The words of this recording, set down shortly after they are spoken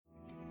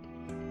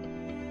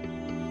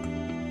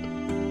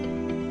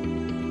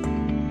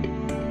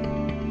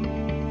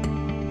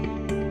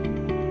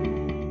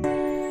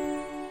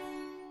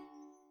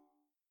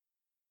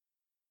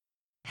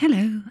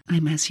Hello,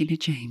 I'm Ursula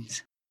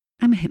James.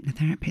 I'm a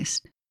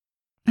hypnotherapist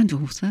and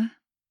author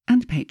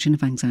and patron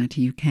of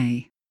Anxiety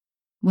UK.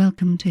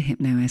 Welcome to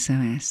Hypno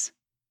SOS,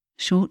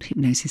 short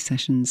hypnosis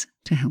sessions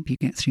to help you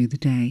get through the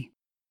day.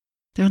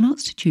 There are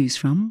lots to choose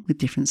from with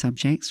different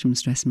subjects from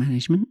stress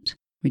management,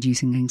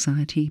 reducing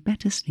anxiety,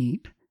 better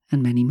sleep,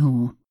 and many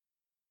more.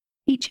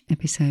 Each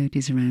episode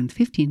is around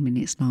 15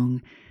 minutes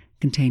long,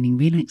 containing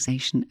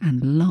relaxation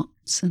and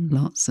lots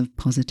of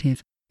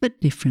positive but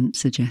different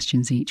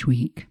suggestions each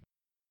week.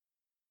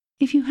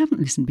 If you haven't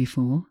listened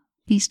before,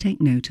 please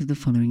take note of the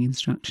following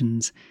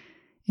instructions.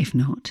 If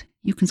not,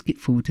 you can skip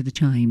forward to the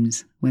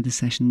chimes, where the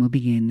session will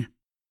begin.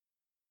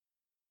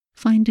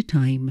 Find a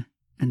time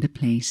and a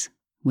place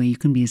where you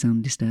can be as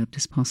undisturbed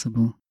as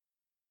possible.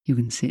 You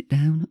can sit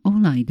down or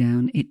lie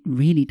down, it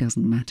really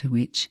doesn't matter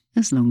which,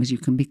 as long as you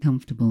can be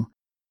comfortable.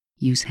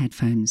 Use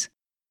headphones.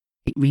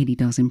 It really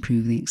does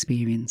improve the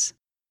experience.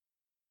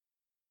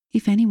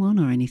 If anyone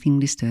or anything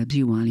disturbs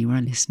you while you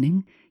are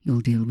listening,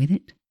 you'll deal with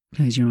it.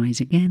 Close your eyes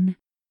again,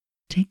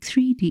 take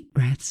 3 deep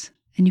breaths,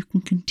 and you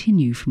can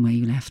continue from where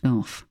you left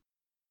off.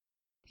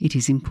 It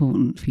is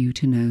important for you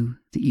to know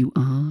that you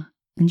are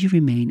and you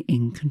remain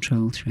in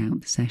control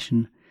throughout the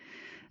session,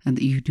 and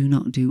that you do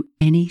not do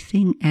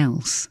anything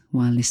else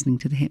while listening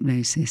to the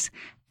hypnosis,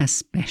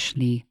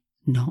 especially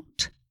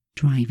not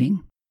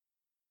driving.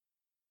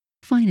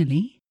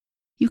 Finally,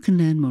 you can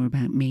learn more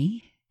about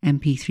me,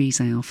 MP3s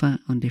I offer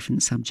on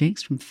different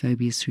subjects from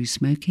phobias through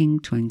smoking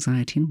to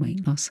anxiety and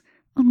weight loss,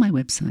 on my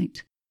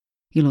website.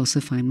 You'll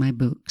also find my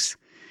books,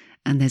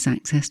 and there's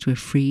access to a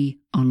free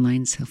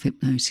online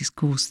self-hypnosis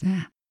course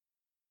there.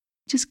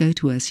 Just go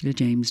to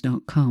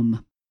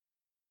ursulajames.com.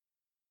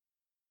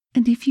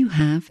 And if you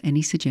have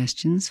any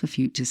suggestions for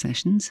future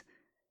sessions,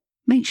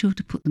 make sure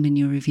to put them in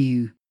your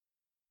review.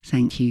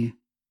 Thank you.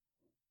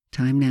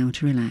 Time now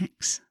to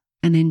relax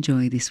and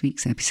enjoy this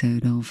week's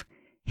episode of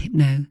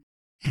Hypno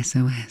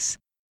SOS.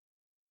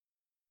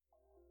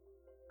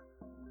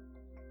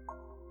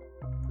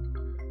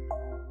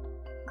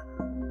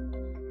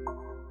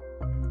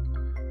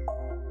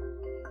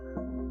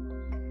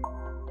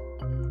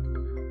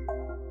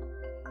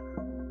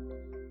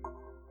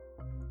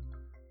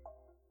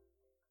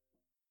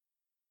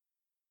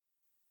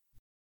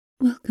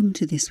 Welcome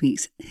to this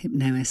week's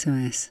Hypno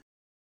SOS.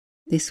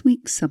 This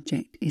week's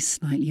subject is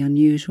slightly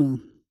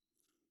unusual.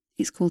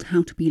 It's called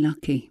How to Be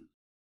Lucky.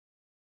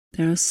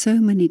 There are so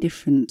many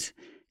different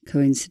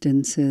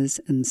coincidences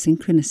and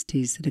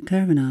synchronicities that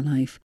occur in our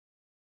life,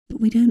 but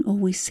we don't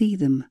always see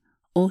them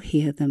or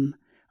hear them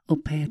or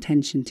pay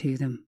attention to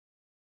them.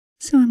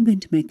 So I'm going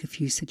to make a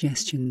few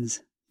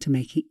suggestions to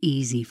make it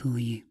easy for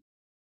you.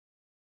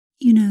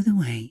 You know the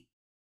way.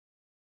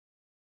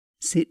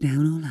 Sit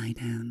down or lie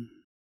down.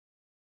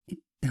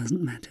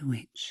 Doesn't matter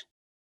which.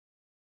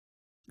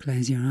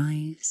 Close your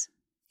eyes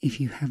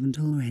if you haven't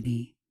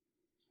already,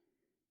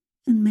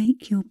 and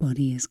make your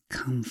body as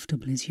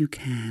comfortable as you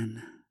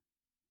can.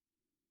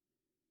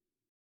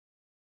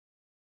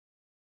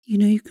 You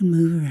know you can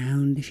move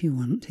around if you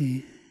want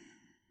to.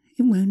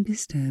 It won't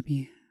disturb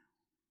you,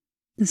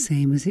 the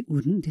same as it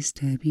wouldn't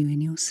disturb you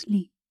in your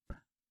sleep.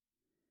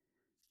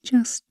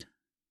 Just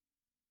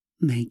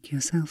make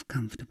yourself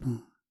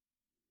comfortable.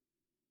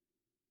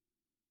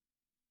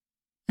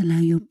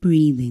 Allow your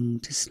breathing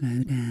to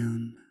slow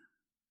down.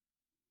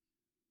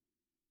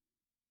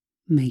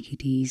 Make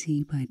it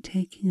easy by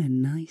taking a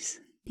nice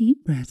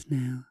deep breath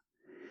now.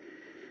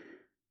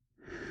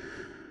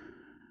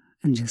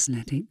 And just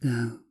let it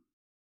go.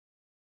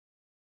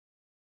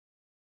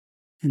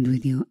 And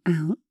with your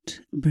out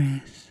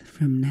breath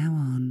from now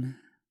on,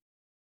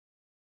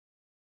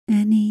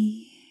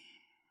 any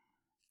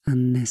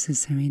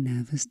unnecessary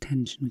nervous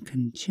tension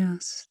can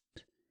just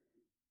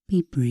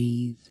be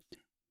breathed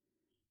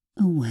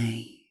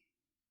away.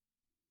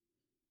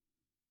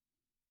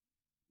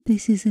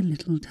 This is a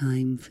little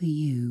time for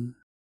you,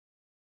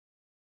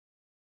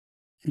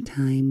 a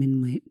time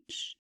in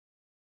which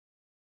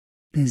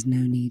there's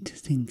no need to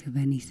think of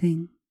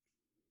anything,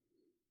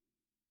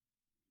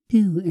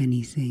 do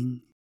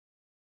anything,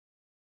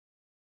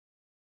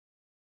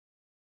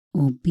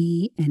 or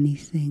be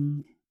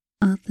anything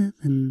other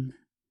than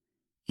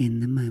in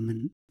the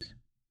moment.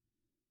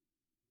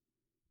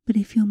 But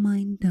if your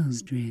mind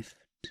does drift,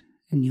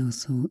 and your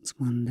thoughts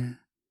wander,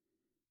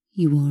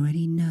 you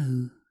already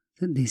know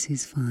that this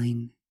is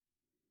fine.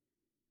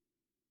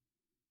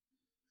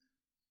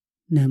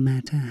 No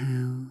matter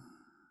how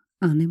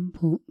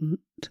unimportant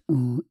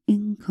or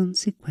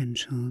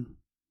inconsequential,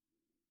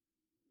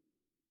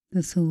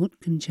 the thought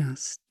can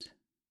just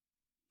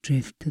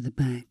drift to the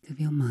back of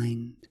your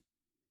mind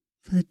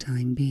for the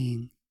time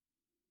being.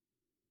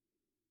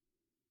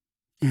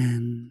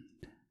 And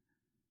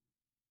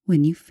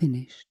when you've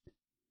finished,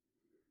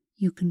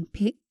 you can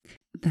pick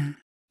that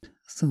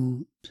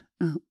thought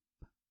up.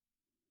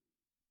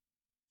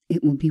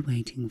 It will be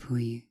waiting for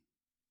you.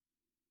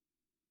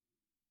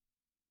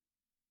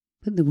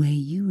 But the way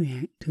you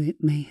react to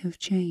it may have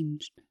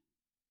changed.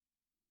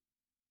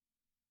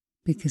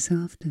 Because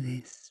after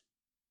this,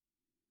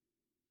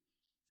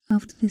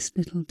 after this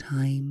little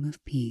time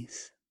of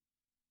peace,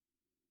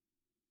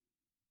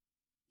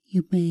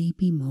 you may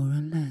be more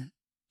alert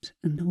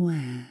and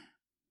aware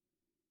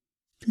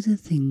to the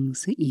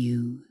things that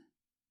you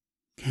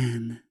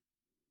can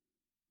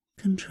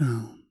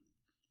control.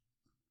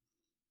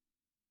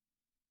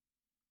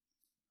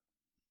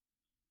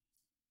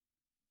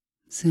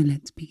 So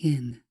let's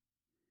begin.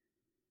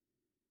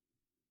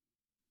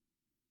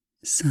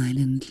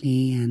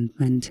 Silently and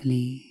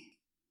mentally,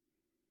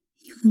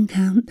 you can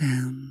count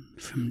down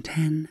from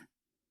 10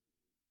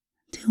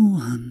 to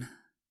 1.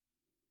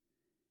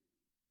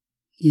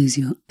 Use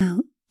your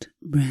out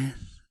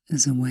breath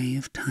as a way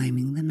of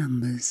timing the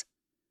numbers.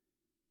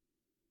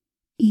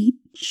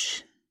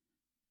 Each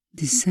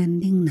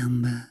descending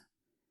number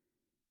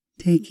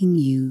taking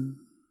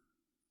you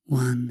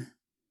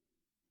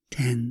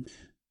 1/10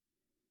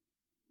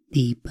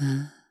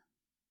 deeper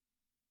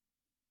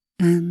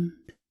and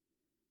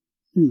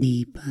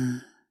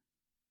deeper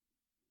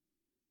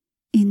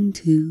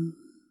into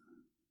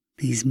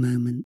these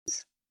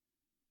moments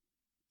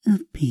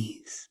of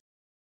peace.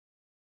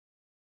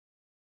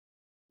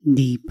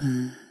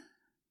 Deeper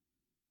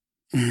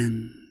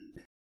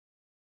and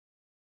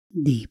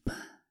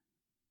deeper.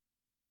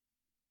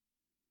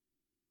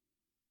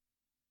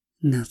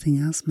 Nothing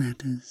else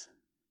matters,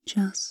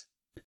 just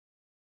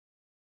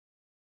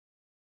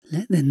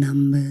let the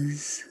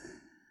numbers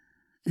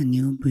and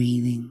your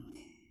breathing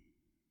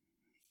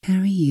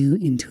carry you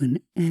into an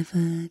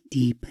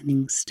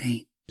ever-deepening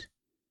state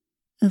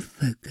of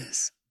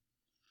focus.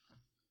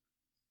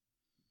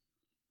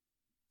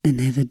 An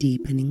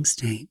ever-deepening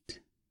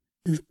state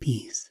of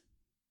peace.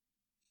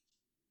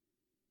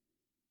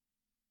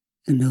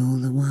 And all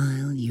the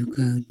while you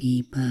go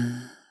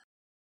deeper,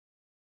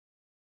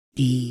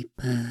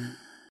 deeper,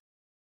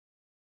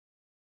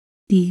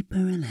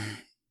 deeper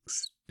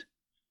relaxed,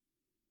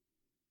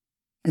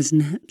 as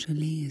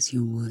naturally as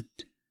you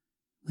would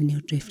when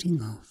you're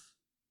drifting off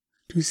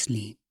to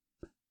sleep.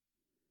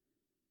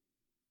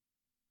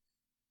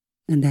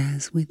 And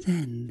as with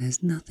then,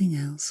 there's nothing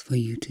else for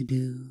you to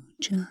do,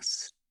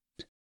 just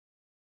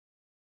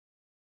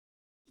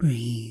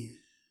breathe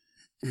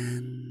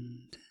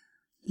and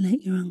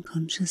let your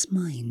unconscious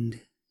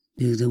mind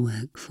do the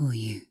work for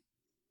you.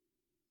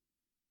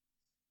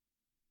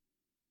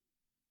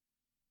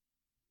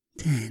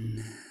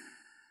 10.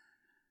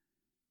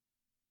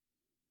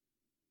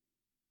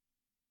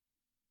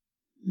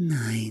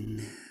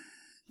 9.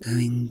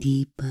 Going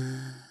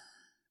deeper,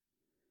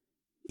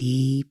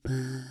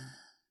 deeper,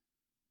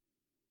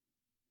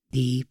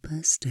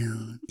 deeper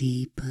still,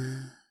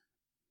 deeper,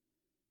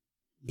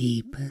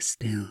 deeper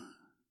still.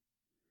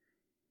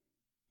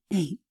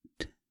 8.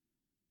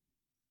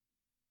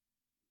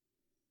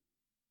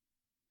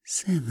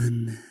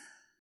 7.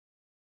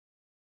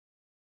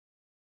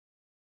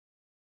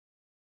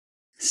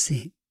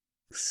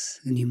 6.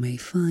 And you may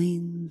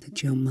find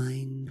that your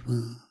mind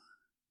will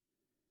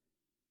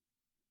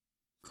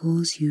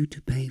cause you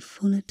to pay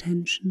full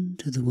attention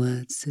to the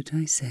words that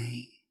I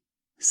say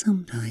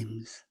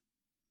sometimes,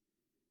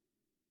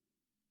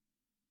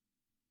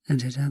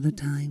 and at other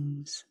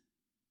times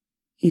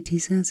it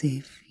is as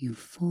if you've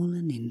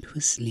fallen into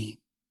a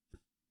sleep,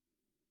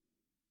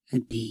 a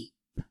deep,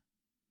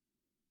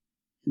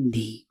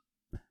 deep,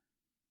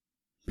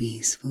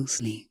 peaceful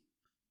sleep.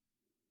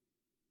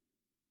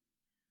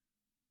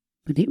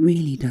 But it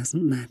really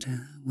doesn't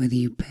matter whether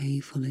you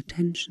pay full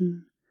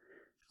attention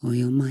or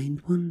your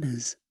mind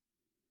wanders,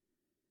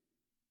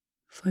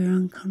 for your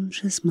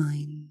unconscious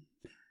mind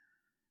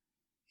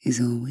is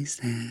always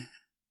there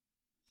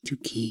to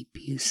keep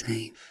you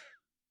safe.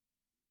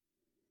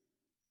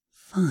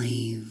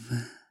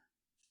 5.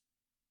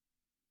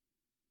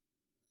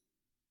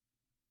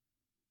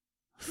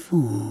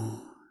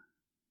 4.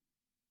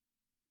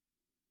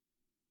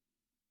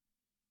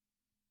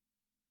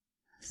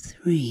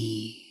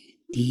 3.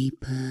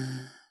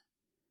 Deeper,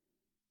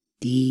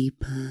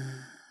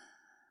 deeper,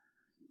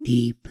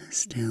 deeper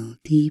still,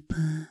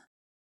 deeper,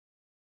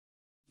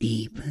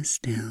 deeper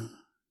still.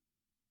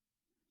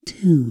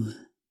 2.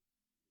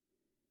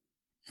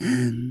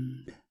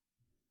 And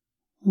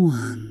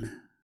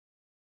 1.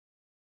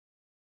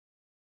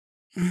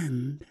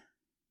 And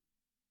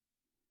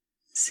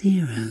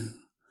 0.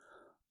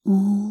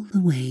 All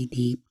the way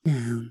deep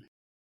down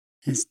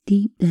as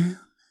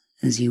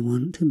you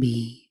want to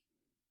be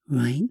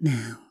right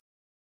now.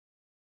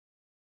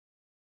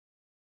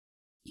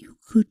 You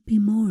could be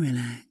more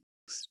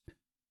relaxed.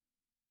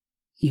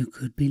 You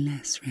could be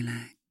less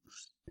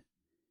relaxed.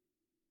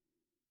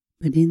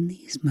 But in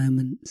these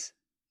moments,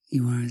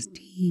 you are as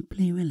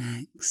deeply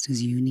relaxed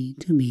as you need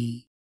to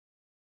be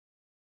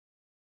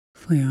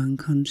for your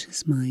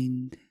unconscious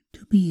mind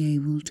to be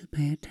able to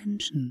pay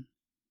attention.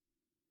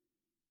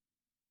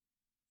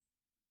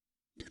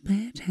 To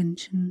pay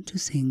attention to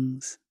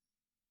things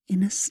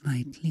in a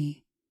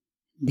slightly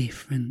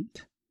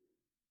different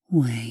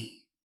way.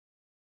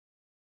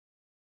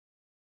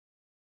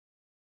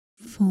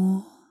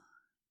 For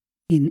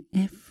in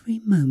every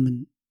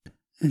moment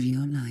of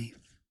your life,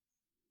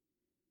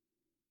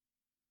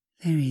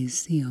 there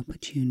is the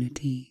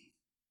opportunity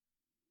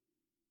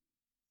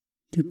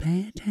to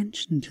pay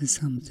attention to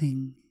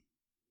something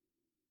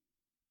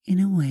in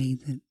a way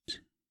that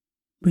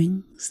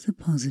brings the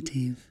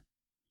positive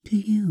to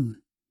you.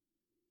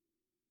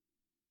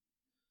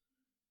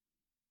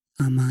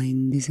 Our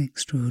mind is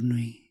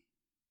extraordinary.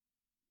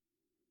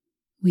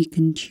 We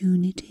can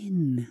tune it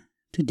in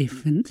to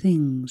different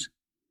things.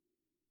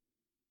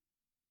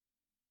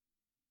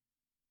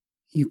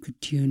 You could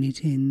tune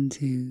it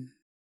into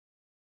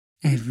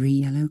every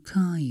yellow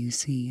car you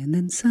see, and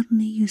then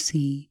suddenly you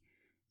see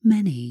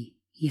many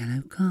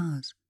yellow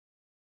cars.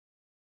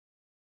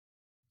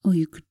 Or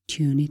you could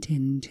tune it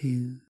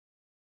into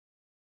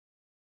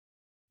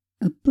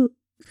a book,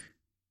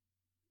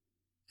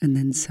 and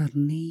then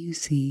suddenly you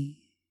see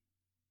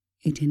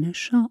it in a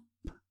shop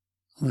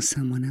or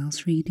someone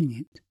else reading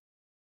it.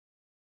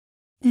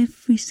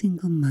 Every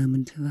single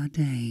moment of our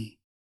day,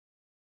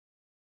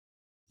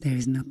 there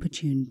is an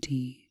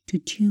opportunity to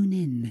tune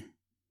in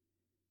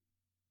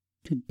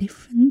to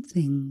different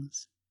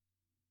things,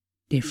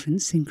 different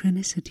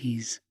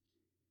synchronicities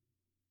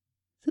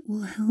that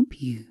will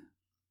help you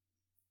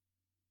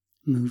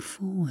move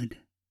forward,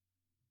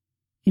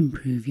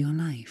 improve your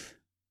life,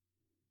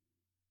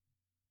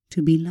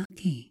 to be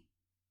lucky.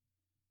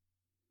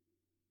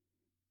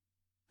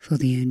 For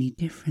the only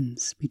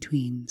difference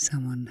between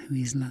someone who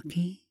is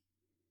lucky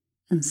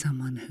and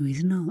someone who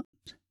is not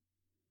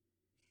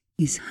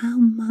is how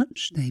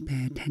much they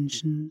pay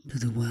attention to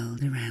the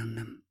world around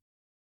them.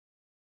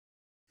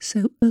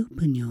 So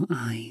open your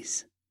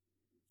eyes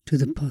to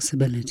the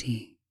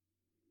possibility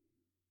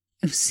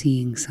of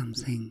seeing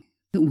something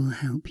that will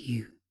help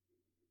you.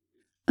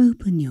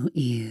 Open your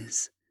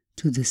ears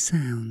to the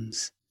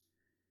sounds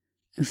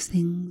of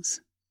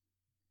things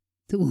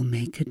that will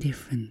make a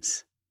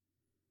difference.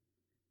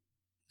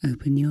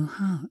 Open your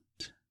heart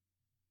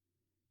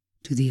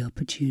to the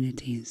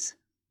opportunities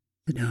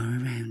that are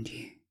around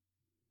you.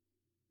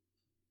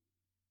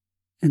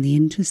 And the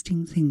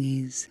interesting thing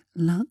is,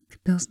 luck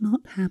does not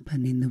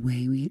happen in the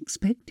way we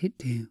expect it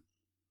to.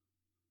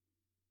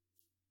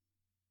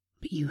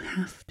 But you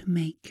have to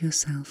make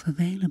yourself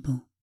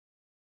available.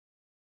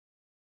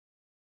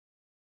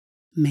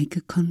 Make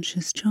a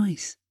conscious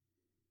choice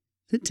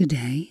that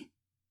today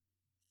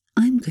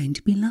I'm going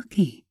to be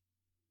lucky.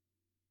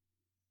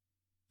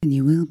 And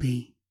you will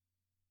be.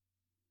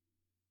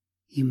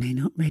 You may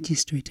not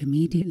register it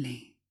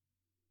immediately,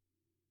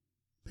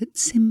 but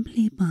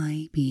simply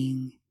by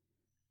being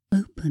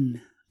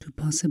open to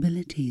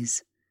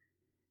possibilities,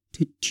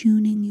 to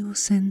tuning your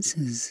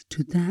senses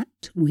to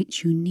that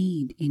which you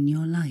need in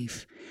your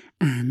life,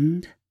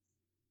 and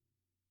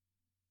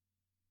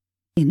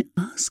in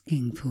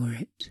asking for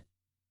it,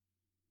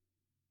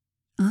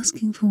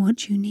 asking for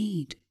what you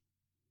need,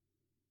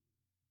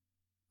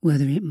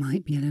 whether it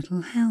might be a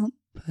little help,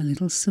 a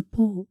little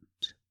support,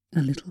 a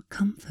little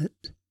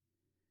comfort.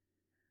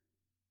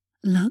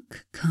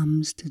 Luck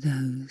comes to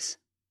those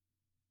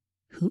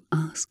who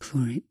ask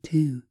for it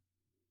too.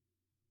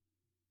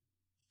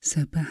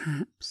 So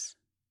perhaps,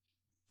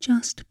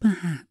 just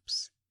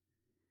perhaps,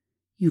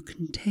 you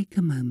can take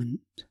a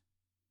moment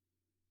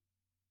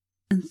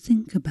and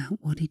think about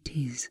what it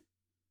is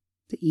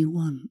that you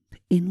want.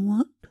 In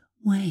what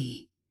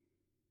way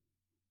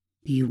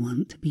do you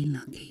want to be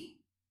lucky?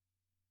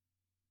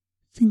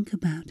 Think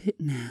about it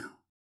now.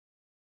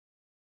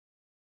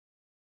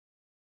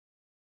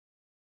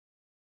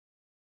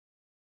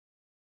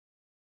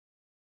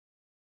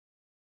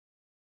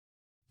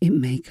 It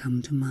may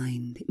come to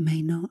mind, it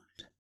may not.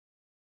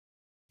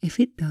 If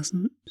it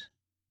doesn't,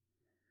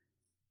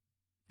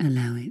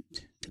 allow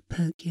it to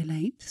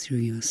percolate through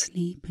your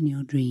sleep and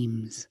your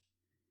dreams.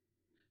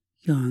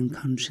 Your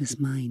unconscious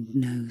mind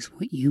knows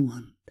what you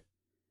want,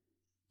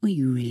 what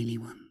you really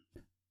want.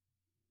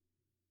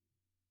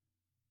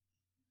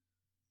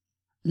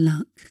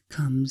 Luck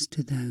comes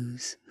to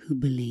those who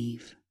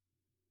believe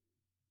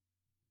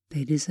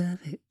they deserve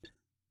it.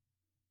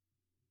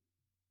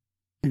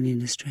 And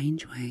in a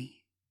strange way,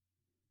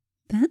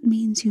 that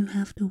means you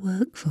have to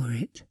work for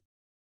it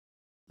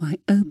by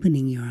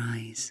opening your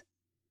eyes,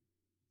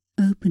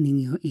 opening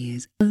your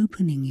ears,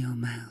 opening your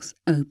mouth,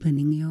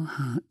 opening your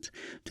heart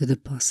to the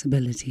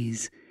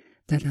possibilities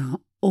that are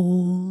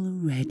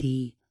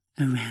already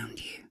around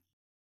you.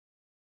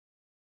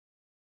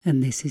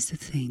 And this is the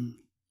thing.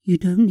 You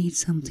don't need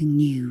something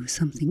new,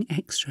 something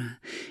extra.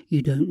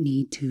 You don't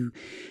need to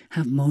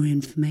have more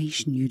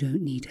information. You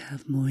don't need to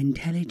have more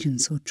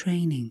intelligence or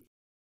training.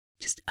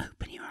 Just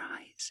open your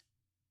eyes,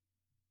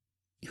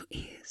 your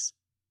ears,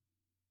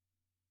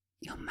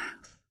 your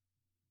mouth,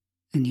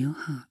 and your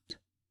heart.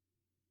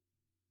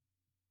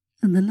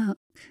 And the luck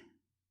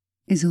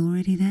is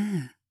already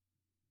there,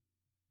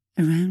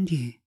 around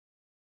you.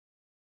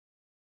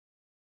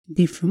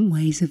 Different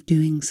ways of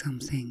doing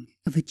something,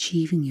 of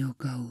achieving your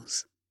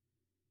goals.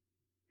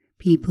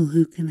 People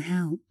who can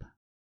help.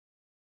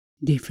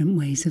 Different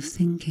ways of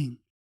thinking.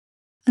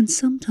 And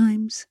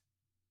sometimes,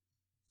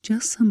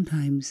 just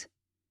sometimes,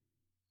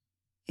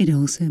 it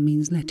also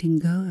means letting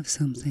go of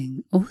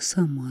something or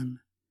someone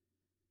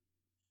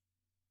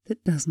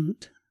that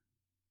doesn't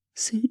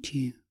suit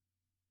you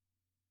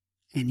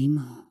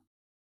anymore.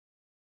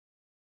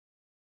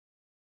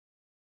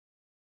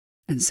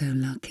 And so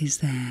luck is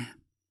there.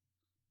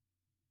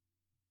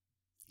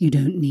 You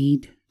don't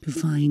need to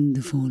find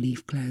the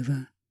four-leaf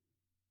clover.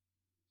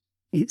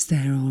 It's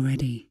there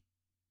already.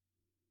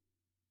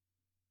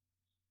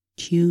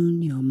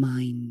 Tune your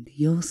mind,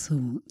 your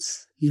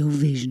thoughts, your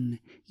vision,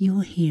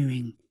 your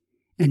hearing,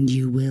 and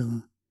you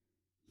will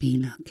be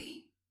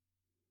lucky.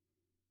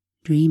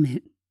 Dream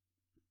it,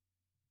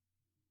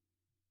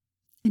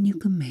 and you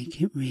can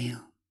make it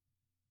real.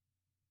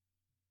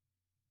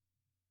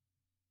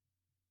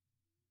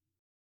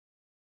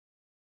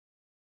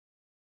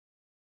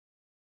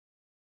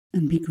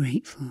 And be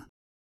grateful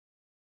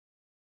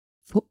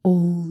for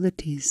all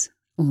that is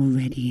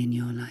already in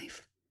your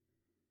life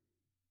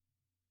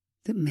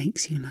that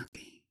makes you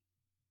lucky.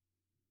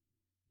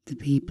 The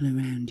people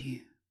around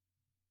you,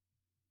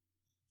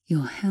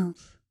 your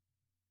health,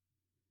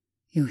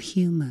 your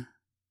humour,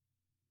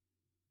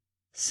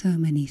 so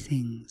many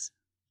things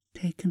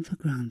taken for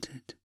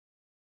granted.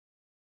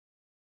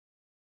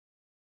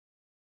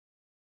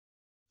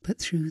 But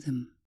through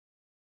them,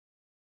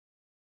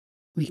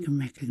 we can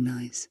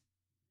recognise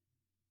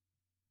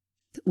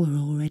that we're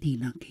already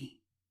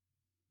lucky,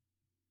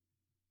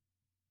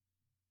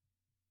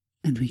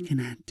 and we can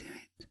add to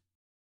it.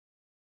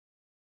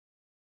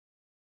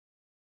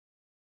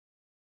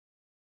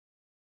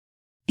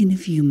 In a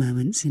few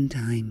moments in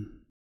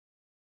time,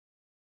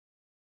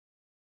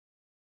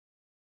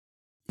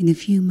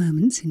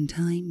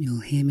 you'll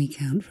hear me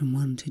count from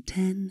 1 to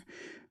 10,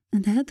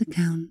 and at the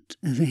count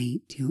of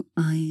 8, your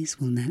eyes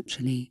will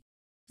naturally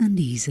and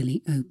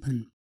easily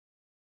open.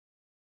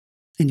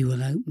 And you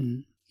will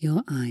open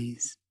your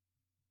eyes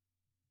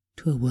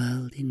to a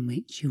world in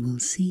which you will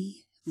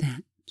see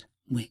that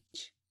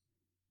which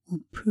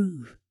will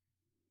prove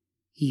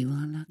you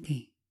are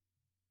lucky.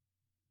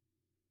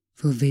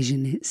 For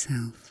vision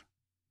itself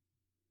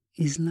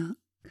is luck.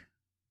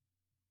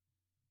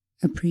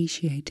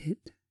 Appreciate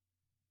it.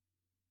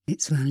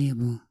 It's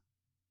valuable.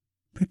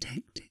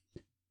 Protect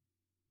it.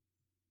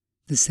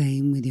 The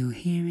same with your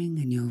hearing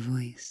and your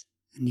voice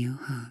and your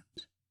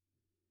heart.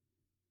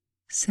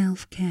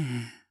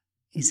 Self-care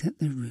is at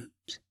the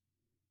root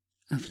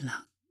of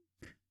luck.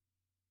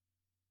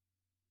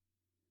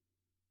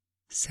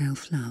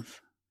 Self-love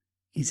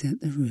is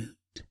at the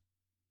root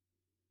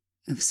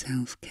of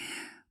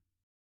self-care.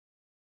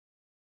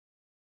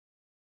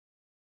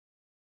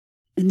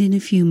 And in a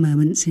few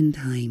moments in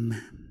time,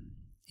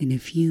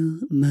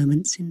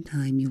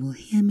 you will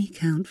hear me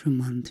count from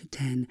 1 to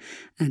 10,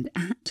 and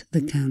at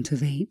the count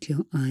of 8,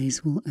 your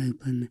eyes will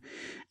open,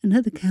 and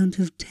at the count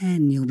of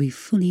 10, you'll be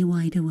fully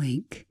wide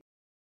awake.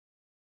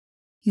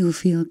 You'll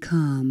feel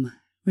calm,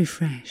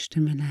 refreshed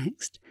and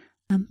relaxed,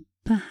 and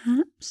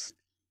perhaps,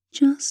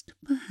 just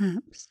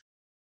perhaps,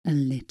 a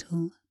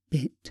little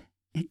bit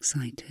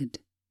excited,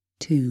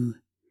 too,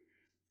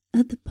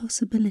 at the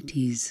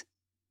possibilities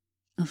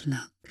of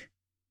luck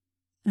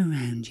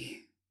around you.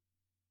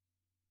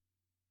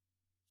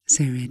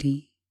 So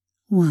ready?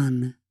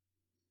 1,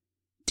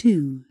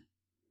 2,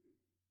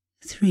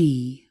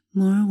 3,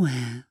 more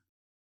aware.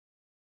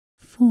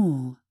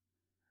 4,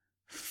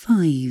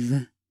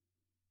 5,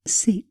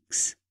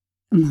 6,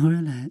 more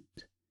alert.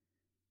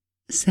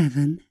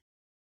 7,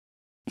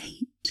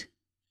 8,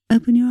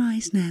 open your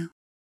eyes now.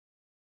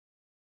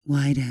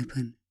 Wide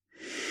open.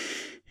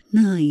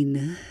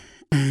 9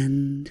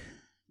 and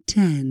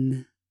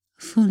 10,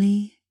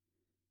 fully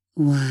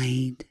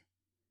wide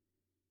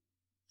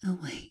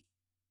awake.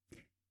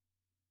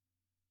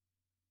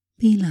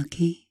 Be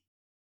lucky.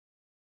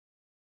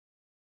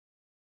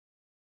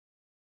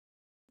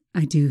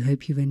 I do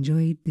hope you've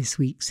enjoyed this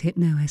week's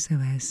Hypno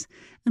SOS,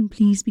 and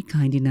please be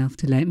kind enough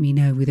to let me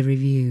know with a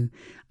review.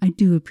 I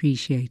do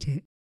appreciate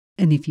it.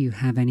 And if you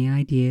have any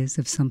ideas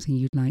of something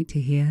you'd like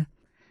to hear,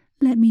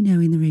 let me know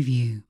in the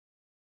review.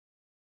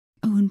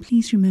 Oh, and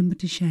please remember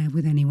to share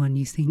with anyone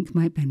you think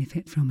might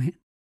benefit from it.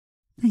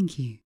 Thank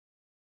you.